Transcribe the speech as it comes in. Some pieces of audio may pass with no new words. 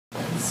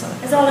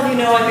As all of you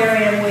know, I'm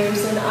Marianne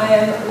Williamson. I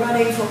am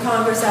running for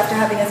Congress after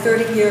having a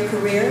 30-year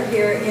career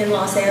here in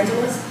Los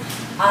Angeles.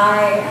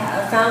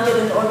 I founded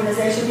an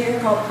organization here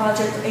called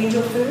Project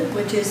Angel Food,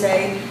 which is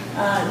a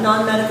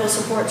non-medical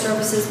support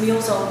services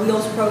Meals on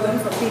Wheels program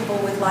for people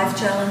with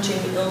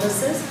life-challenging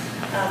illnesses,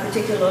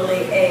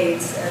 particularly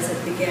AIDS, as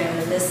it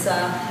began. And this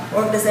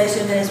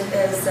organization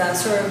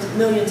has served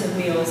millions of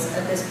meals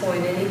at this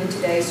point, and even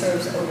today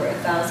serves over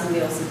 1,000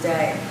 meals a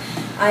day.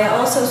 I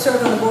also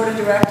serve on the board of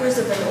directors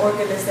of an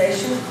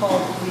organization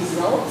called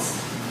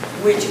Results,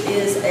 which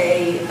is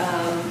a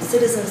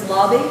citizens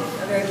lobby,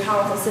 a very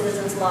powerful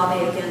citizens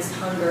lobby against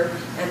hunger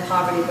and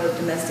poverty, both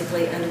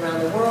domestically and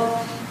around the world.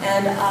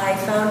 And I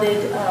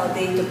founded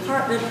the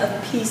Department of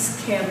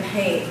Peace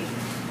campaign,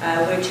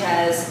 which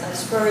has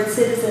spurred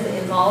citizen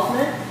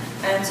involvement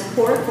and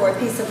support for a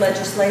piece of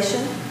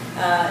legislation,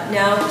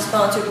 now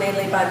sponsored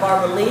mainly by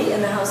Barbara Lee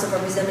in the House of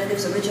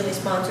Representatives, originally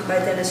sponsored by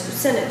Dennis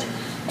Kucinich,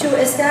 to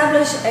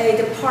establish a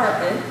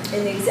department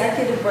in the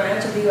executive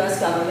branch of the U.S.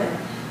 government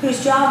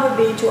whose job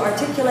would be to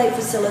articulate,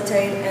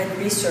 facilitate, and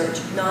research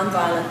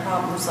nonviolent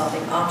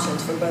problem-solving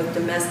options for both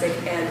domestic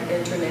and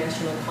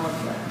international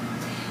conflict.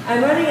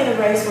 I'm running in a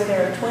race where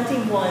there are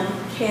 21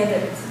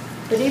 candidates,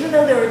 but even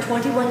though there are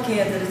 21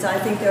 candidates, I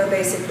think there are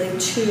basically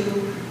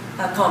two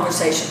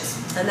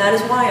conversations, and that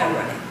is why I'm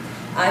running.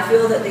 I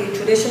feel that the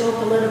traditional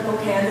political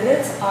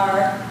candidates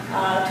are,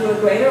 to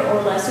a greater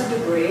or lesser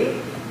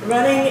degree,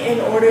 running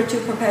in order to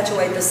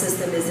perpetuate the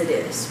system as it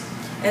is.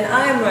 And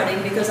I am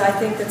running because I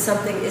think that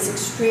something is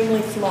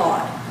extremely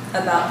flawed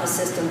about the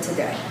system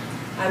today.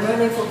 I'm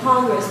running for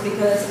Congress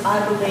because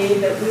I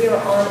believe that we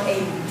are on a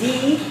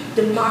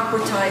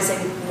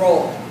de-democratizing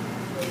roll.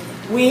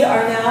 We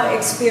are now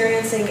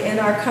experiencing in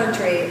our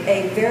country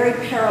a very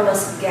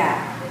perilous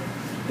gap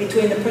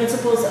between the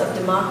principles of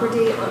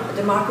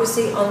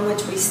democracy on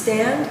which we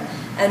stand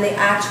and the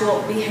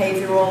actual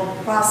behavioral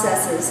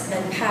processes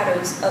and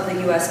patterns of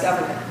the U.S.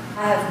 government.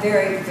 I have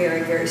very,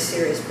 very, very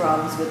serious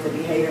problems with the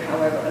behavior,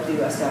 however, of the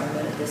U.S.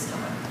 government at this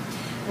time.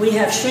 We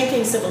have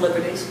shrinking civil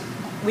liberties,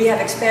 we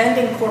have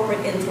expanding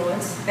corporate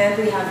influence, and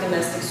we have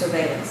domestic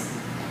surveillance.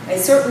 A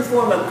certain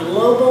form of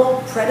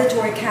global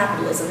predatory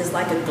capitalism is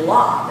like a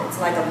glob. It's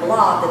like a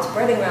blob that's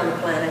spreading around the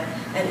planet,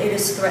 and it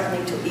is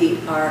threatening to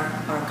eat our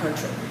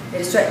country.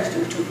 It is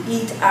threatening to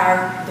eat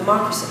our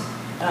democracy.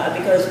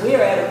 Because we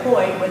are at a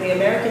point where the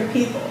American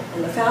people,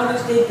 and the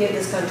founders did give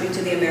this country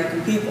to the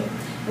American people,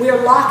 we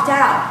are locked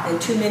out in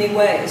too many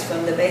ways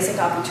from the basic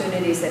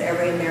opportunities that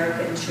every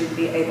American should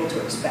be able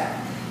to expect.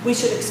 We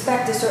should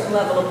expect a certain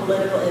level of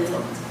political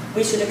influence.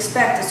 We should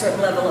expect a certain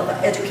level of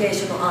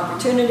educational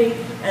opportunity,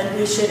 and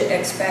we should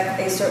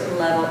expect a certain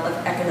level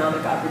of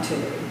economic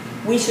opportunity.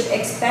 We should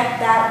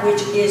expect that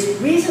which is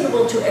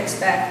reasonable to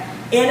expect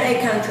in a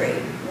country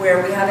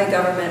where we have a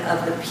government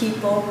of the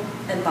people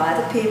and by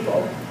the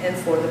people and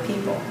for the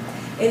people.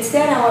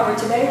 Instead, however,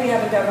 today we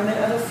have a government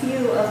of a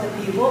few of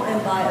the people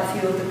and by a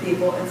few of the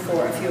people and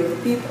for a few of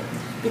the people.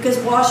 Because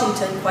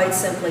Washington, quite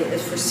simply,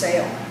 is for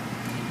sale.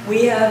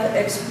 We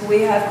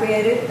have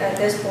created, at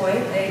this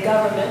point, a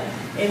government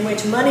in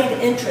which moneyed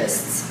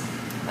interests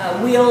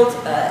wield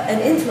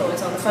an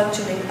influence on the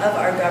functioning of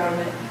our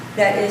government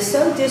that is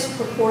so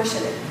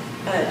disproportionate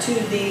to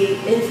the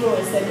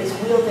influence that is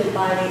wielded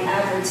by the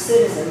average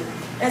citizen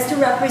as to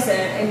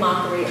represent a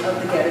mockery of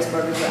the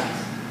Gettysburg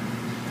Address.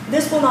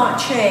 This will not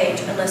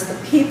change unless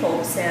the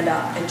people stand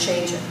up and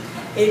change it.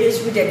 It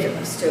is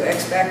ridiculous to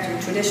expect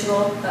a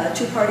traditional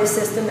two-party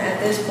system at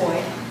this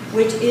point,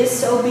 which is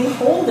so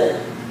beholden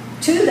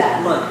to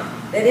that money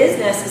that is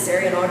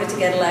necessary in order to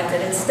get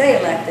elected and stay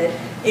elected.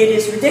 It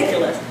is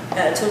ridiculous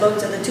to look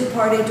to the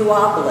two-party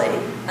duopoly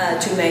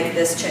to make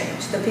this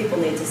change. The people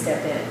need to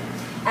step in.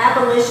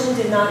 Abolition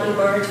did not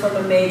emerge from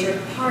a major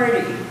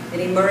party. It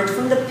emerged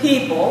from the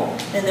people,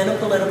 and then a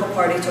political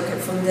party took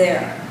it from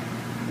there.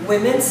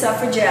 Women's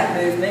suffragette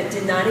movement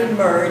did not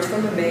emerge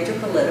from a major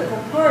political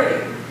party.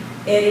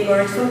 It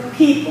emerged from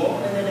people,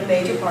 and then a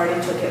major party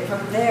took it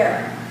from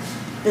there.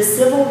 The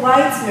civil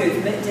rights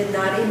movement did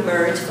not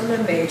emerge from a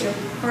major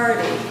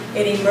party.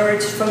 It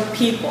emerged from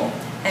people,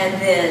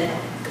 and then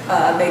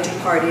major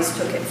parties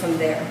took it from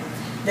there.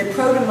 The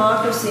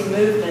pro-democracy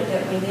movement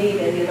that we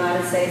need in the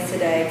United States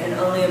today can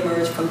only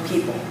emerge from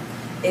people.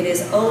 It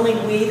is only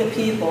we, the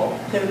people,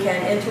 who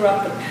can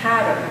interrupt the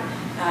pattern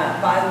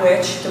by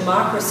which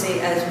democracy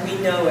as we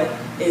know it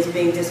is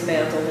being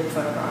dismantled in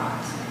front of our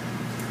eyes.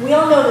 We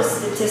all know the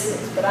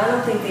statistics, but I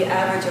don't think the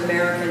average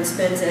American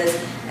spends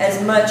as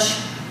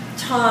much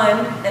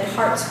time and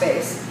heart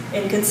space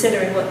in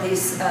considering what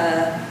these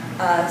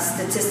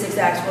statistics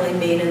actually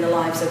mean in the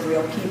lives of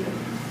real people.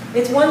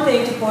 It's one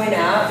thing to point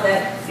out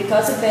that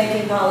because of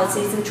banking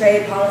policies and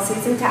trade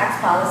policies and tax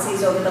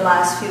policies over the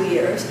last few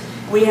years,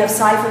 we have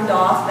siphoned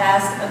off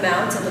vast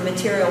amounts of the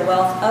material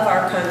wealth of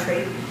our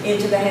country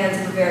into the hands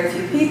of a very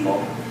few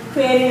people,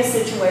 creating a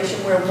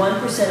situation where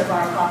 1% of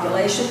our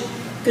population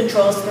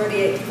controls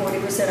 38 to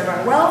 40% of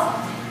our wealth,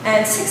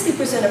 and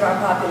 60% of our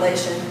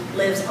population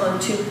lives on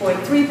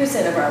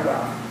 2.3% of our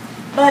wealth.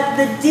 But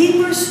the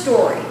deeper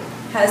story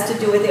has to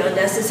do with the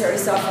unnecessary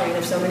suffering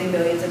of so many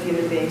millions of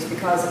human beings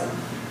because of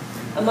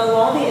it. Among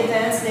all the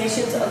advanced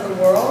nations of the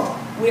world,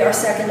 we are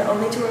second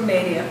only to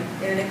Romania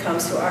when it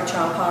comes to our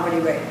child poverty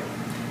rate.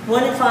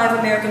 1 in 5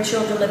 American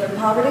children live in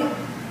poverty.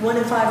 1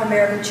 in 5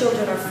 American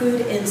children are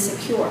food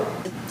insecure.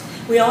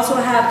 We also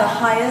have the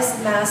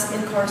highest mass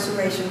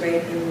incarceration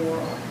rate in the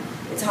world.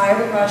 It's higher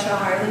than Russia,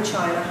 higher than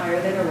China,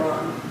 higher than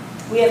Iran.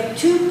 We have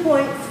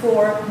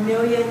 2.4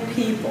 million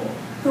people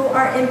who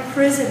are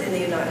imprisoned in the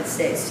United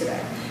States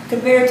today,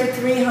 compared to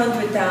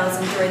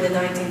 300,000 during the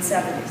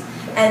 1970s.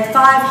 And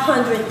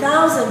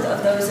 500,000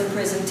 of those in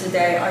prison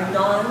today are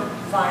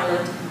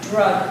non-violent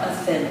drug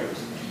offenders.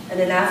 And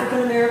an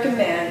African-American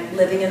man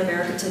living in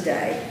America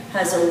today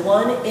has a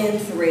 1 in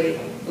 3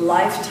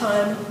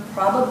 lifetime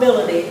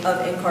probability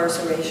of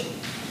incarceration.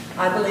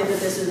 I believe that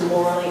this is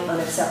morally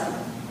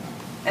unacceptable.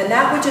 And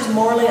that which is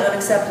morally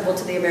unacceptable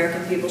to the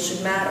American people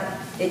should matter.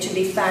 It should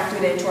be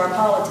factored into our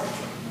politics.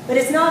 But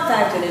it's not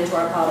factored into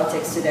our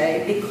politics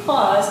today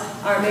because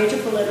our major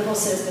political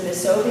system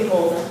is so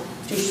beholden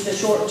to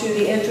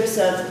the interests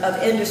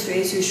of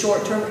industries whose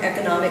short-term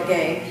economic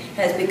gain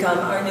has become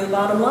our new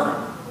bottom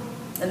line.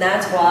 And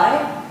that's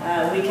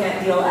why we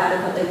can't deal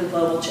adequately with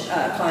global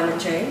climate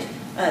change.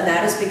 And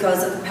that is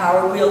because of the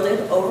power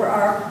wielded over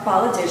our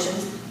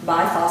politicians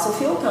by fossil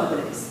fuel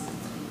companies.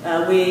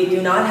 We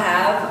do not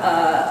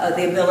have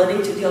the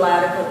ability to deal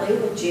adequately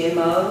with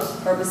GMOs,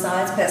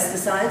 herbicides,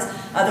 pesticides,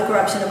 other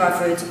corruption of our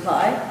food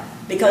supply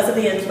because of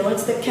the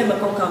influence that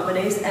chemical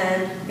companies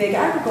and big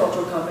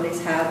agricultural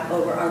companies have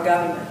over our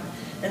government.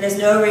 And there's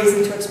no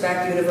reason to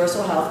expect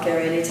universal health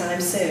care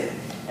anytime soon,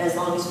 as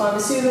long as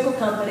pharmaceutical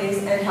companies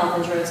and health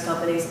insurance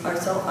companies are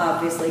so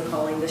obviously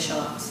calling the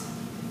shots.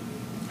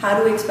 How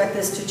do we expect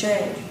this to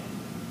change?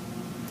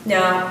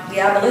 Now, the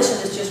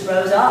abolitionists just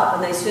rose up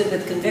and they stood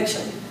with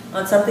conviction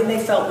on something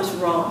they felt was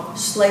wrong.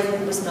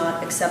 Slavery was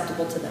not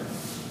acceptable to them.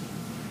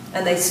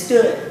 And they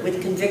stood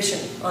with conviction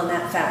on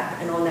that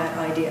fact and on that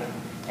idea.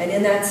 And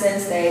in that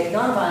sense, they,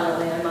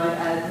 non-violently, I might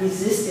add,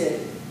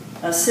 resisted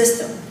a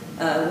system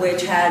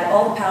which had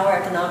all the power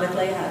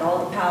economically, had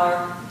all the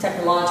power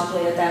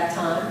technologically at that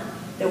time.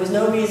 There was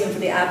no reason for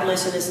the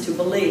abolitionists to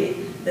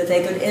believe that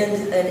they could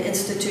end an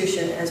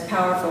institution as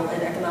powerful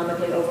and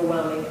economically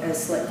overwhelming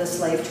as the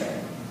slave trade.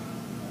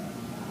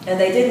 And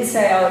they didn't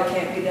say, oh, it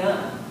can't be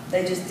done.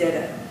 They just did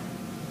it.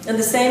 And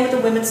the same with the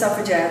women's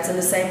suffragettes and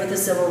the same with the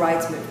civil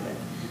rights movement.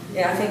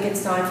 Yeah, I think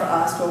it's time for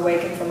us to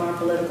awaken from our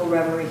political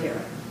reverie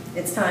here.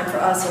 It's time for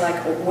us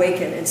to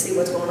awaken and see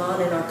what's going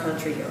on in our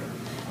country here.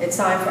 It's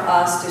time for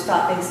us to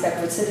stop being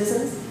separate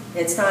citizens.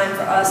 It's time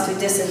for us to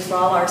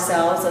disenthrall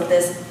ourselves of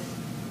this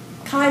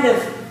kind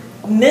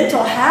of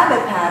mental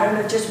habit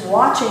pattern of just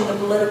watching the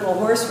political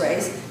horse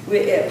race.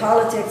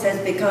 Politics has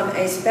become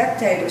a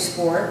spectator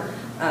sport.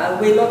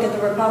 We look at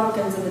the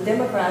Republicans and the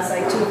Democrats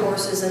like two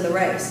horses in the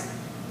race.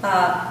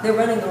 They're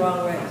running the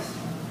wrong race.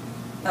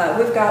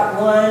 We've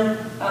got one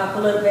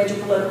major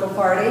political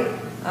party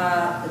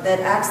that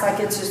acts like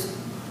it's just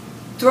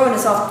throwing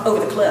us off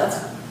over the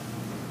cliff.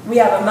 We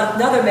have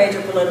another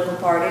major political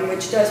party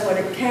which does what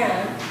it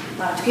can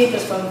to keep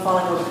us from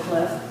falling over the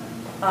cliff.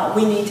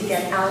 We need to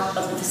get out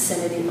of the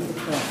vicinity of the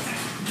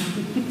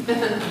cliff.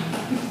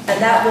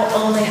 And that will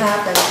only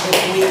happen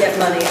if we get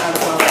money out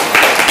of politics.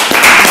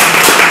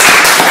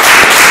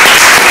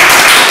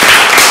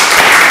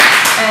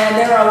 And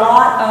there are a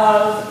lot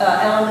of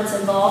elements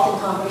involved in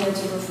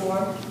comprehensive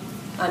reform.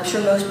 I'm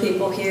sure most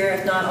people here,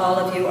 if not all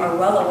of you, are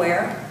well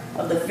aware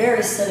of the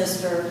very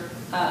sinister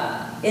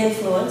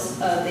influence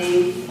of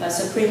the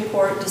Supreme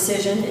Court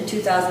decision in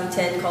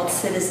 2010 called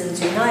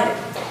Citizens United.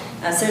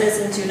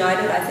 Citizens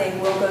United, I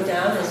think, will go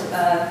down as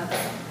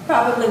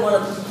probably one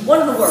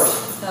of the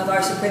worst of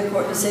our Supreme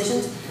Court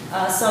decisions.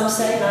 Some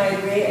say, and I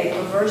agree, a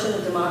perversion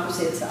of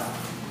democracy itself.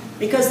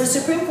 Because the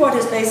Supreme Court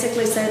has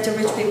basically said to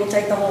rich people,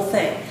 take the whole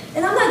thing.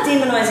 And I'm not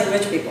demonizing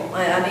rich people.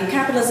 I mean,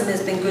 capitalism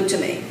has been good to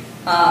me.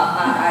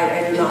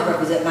 I do not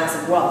represent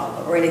massive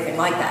wealth or anything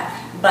like that.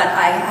 But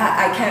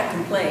I can't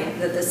complain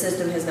that the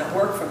system has not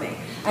worked for me.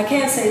 I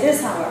can say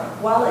this, however.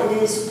 While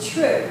it is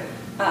true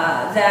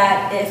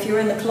that if you're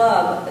in the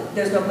club,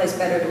 there's no place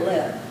better to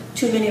live,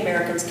 too many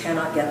Americans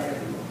cannot get there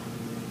anymore.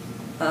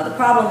 The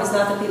problem is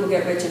not that people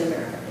get rich in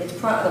America.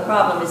 The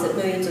problem is that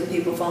millions of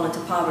people fall into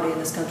poverty in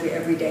this country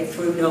every day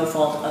through no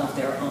fault of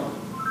their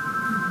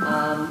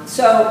own.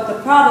 So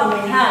the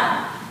problem we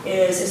have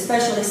is,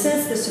 especially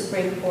since the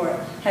Supreme Court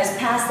has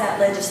passed that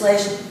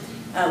legislation,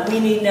 we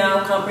need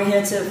now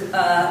comprehensive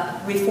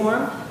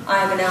reform. I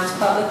have announced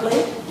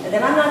publicly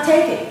that I'm not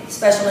taking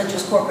special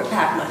interest corporate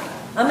PAC money.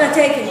 I'm not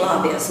taking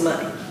lobbyist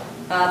money.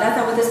 That's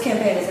not what this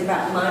campaign is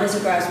about. Mine is a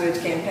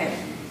grassroots campaign.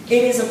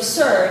 It is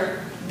absurd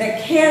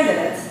that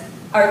candidates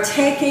are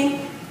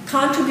taking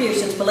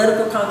contributions,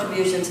 political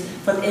contributions,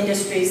 from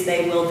industries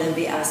they will then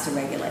be asked to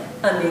regulate.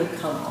 I mean,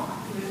 come on.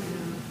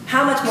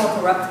 How much more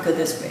corrupt could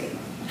this be?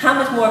 How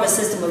much more of a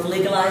system of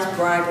legalized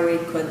bribery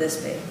could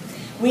this be?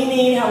 We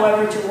need,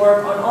 however, to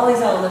work on all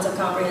these elements of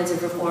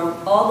comprehensive reform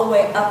all the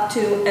way up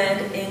to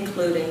and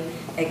including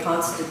a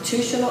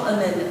constitutional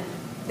amendment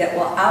that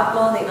will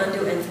outlaw the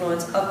undue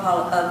influence of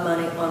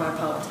money on our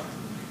politics.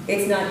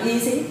 It's not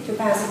easy to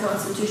pass a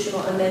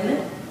constitutional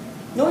amendment,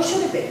 nor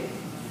should it be.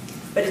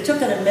 But it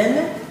took an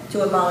amendment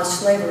to abolish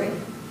slavery.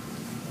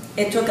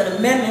 It took an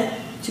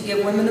amendment to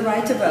give women the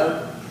right to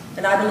vote,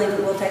 and I believe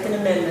it will take an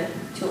amendment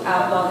to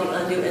outlaw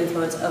the undue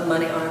influence of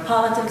money on our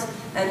politics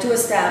and to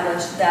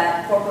establish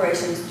that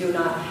corporations do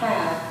not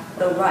have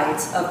the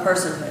rights of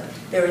personhood.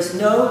 There is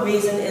no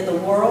reason in the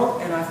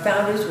world, and our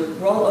founders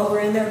would roll over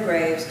in their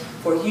graves,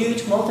 for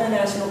huge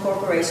multinational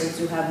corporations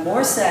to have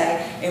more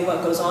say in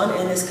what goes on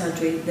in this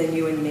country than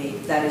you and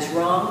me. That is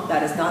wrong,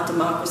 that is not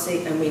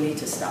democracy, and we need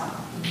to stop.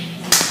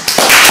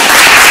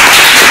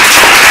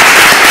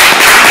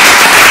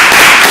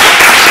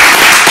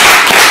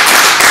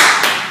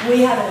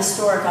 We have an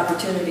historic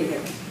opportunity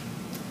here.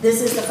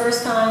 This is the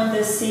first time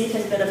this seat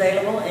has been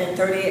available in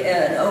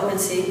an open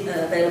seat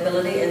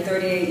availability in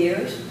 38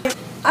 years.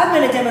 I've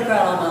been a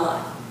Democrat all my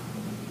life,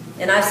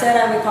 and I've said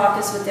I would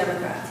caucus with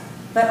Democrats,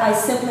 but I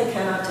simply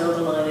cannot toe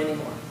the line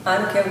anymore. I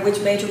don't care which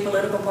major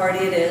political party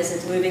it is,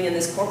 it's moving in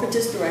this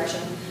corporatist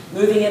direction,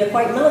 moving in a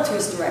quite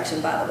militarist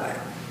direction, by the way.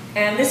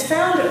 And the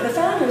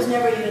founders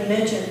never even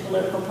mentioned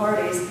political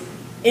parties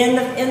in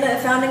the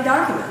founding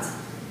documents.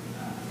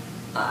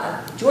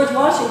 George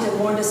Washington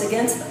warned us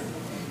against them.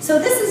 So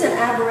this is an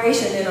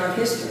aberration in our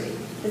history,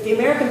 that the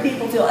American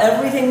people feel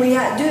everything we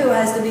do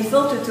has to be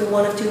filtered through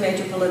one of two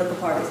major political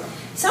parties.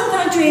 Some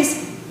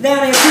countries, they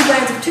only have 2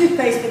 brands of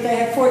toothpaste, but they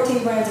have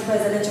 14 brands of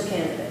presidential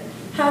candidate.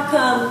 How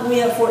come we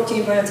have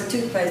 14 brands of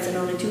toothpaste and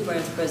only 2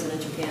 brands of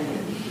presidential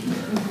candidate?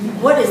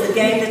 What is the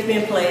game that's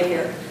being played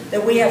here?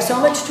 That we have so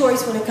much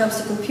choice when it comes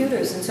to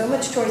computers, and so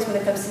much choice when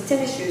it comes to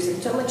tennis shoes,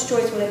 and so much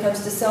choice when it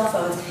comes to cell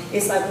phones.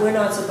 It's like we're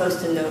not supposed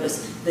to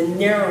notice the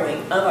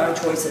narrowing of our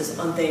choices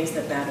on things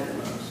that matter the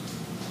most.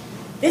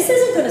 This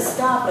isn't going to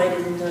stop,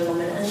 ladies and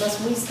gentlemen, unless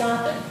we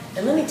stop it.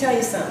 And let me tell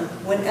you something.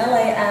 When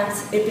LA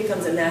acts, it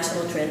becomes a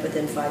national trend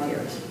within 5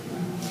 years.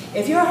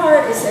 If your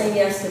heart is saying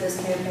yes to this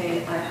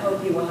campaign, I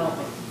hope you will help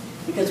me.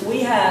 Because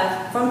we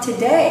have, from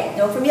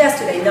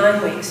yesterday,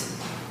 9 weeks.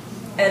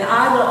 And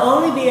I will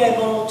only be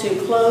able to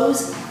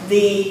close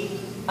the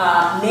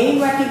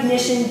name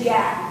recognition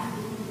gap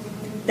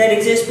that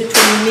exists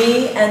between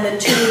me and the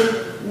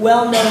 2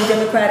 well-known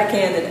Democratic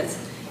candidates.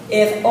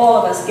 If all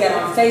of us get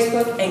on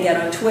Facebook and get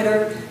on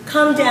Twitter,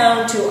 come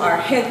down to our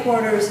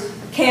headquarters,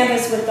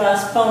 canvass with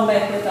us, phone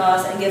bank with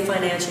us, and give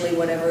financially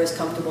whatever is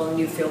comfortable and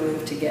you feel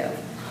moved to give.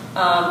 It's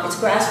a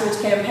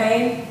grassroots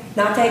campaign,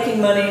 not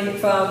taking money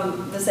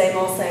from the same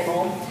old,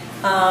 $5,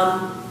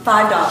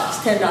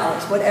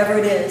 $10, whatever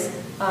it is.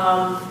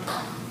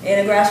 In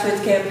a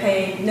grassroots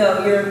campaign,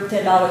 no, your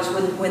 $10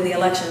 wouldn't win the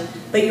election,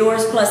 but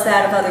yours plus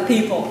that of other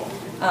people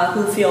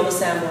who feel the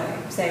same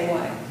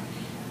way.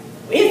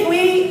 If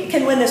we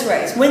can win this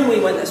race, when we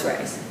win this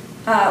race,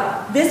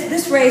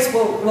 this race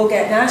will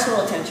get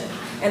national attention,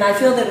 and I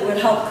feel that it would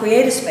help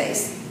create a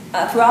space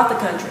throughout the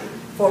country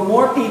for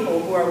more people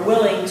who are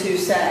willing to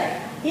say,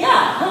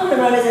 yeah, I'm going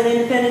to run as an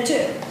independent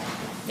too.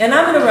 And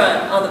I'm going to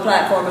run on the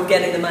platform of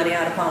getting the money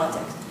out of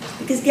politics.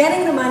 Because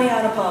getting the money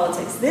out of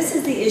politics, this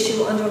is the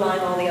issue underlying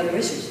all the other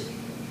issues.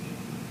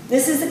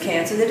 This is the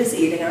cancer that is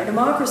eating our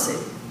democracy.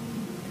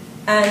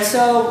 And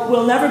so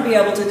we'll never be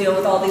able to deal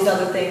with all these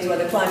other things,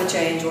 whether climate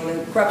change or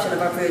the corruption of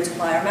our food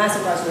supply or mass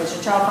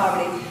incarceration, child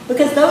poverty,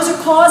 because those are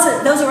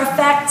causes, those are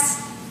effects.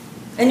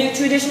 And your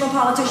traditional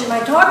politician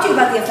might talk to you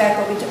about the effect,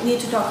 but we need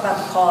to talk about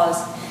the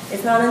cause.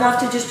 It's not enough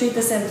to just treat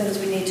the symptoms,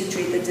 we need to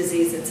treat the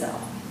disease itself.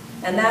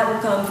 And that will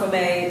come from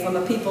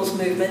a people's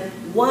movement.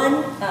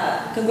 One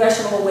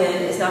congressional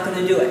win is not going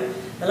to do it.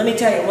 But let me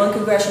tell you, one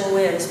congressional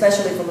win,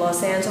 especially from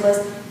Los Angeles,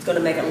 it's going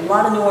to make a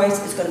lot of noise,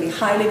 it's going to be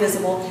highly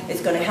visible,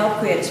 it's going to help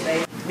create a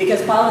space. Because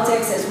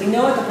politics, as we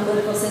know it, the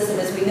political system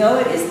as we know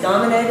it, is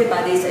dominated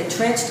by these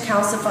entrenched,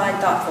 calcified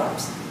thought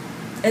forms.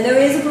 And there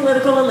is a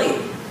political elite.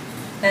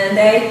 And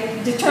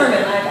they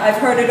determine, I've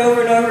heard it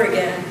over and over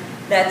again,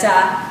 that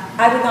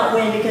I would not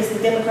win because the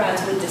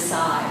Democrats would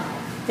decide.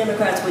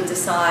 Democrats would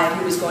decide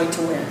who was going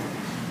to win.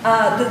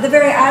 The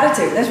very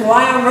attitude, that's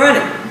why I'm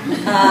running.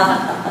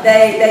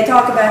 They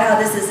talk about how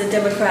this is a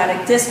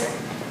Democratic district.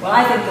 Well,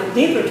 I think the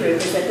deeper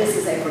truth is that this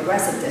is a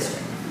progressive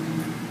district.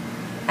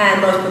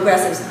 And most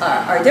progressives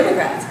are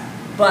Democrats.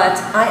 But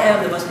I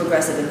am the most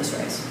progressive in this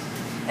race.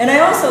 And I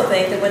also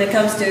think that when it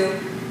comes to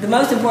the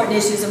most important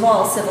issues of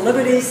all, civil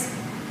liberties,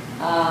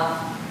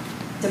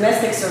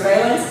 domestic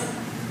surveillance,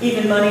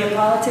 even money in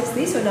politics,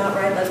 these are not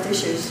right-left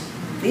issues.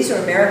 These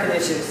are American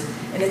issues.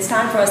 And it's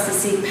time for us to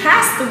see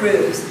past the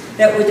ruse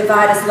that would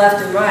divide us left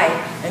and right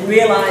and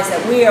realize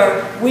that we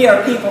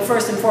are people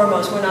first and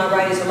foremost. We're not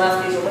righties or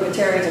lefties or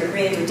libertarians or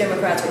Greens or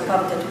Democrats or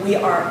Republicans. We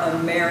are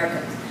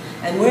Americans.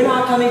 And we're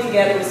not coming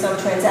together with some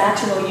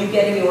transactional you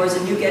getting yours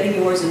and you getting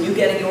yours and you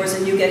getting yours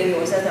and you getting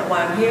yours. That's not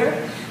why I'm here.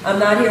 I'm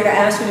not here to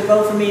ask you to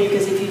vote for me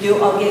because if you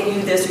do, I'll get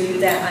you this or you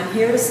that. I'm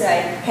here to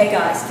say, hey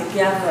guys,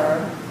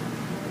 together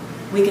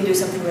we can do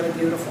something really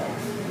beautiful.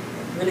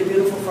 Really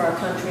beautiful for our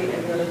country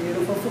and really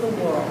beautiful for the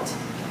world.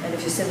 And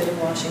if you send me to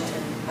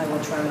Washington, I will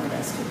try my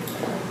best to do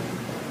that.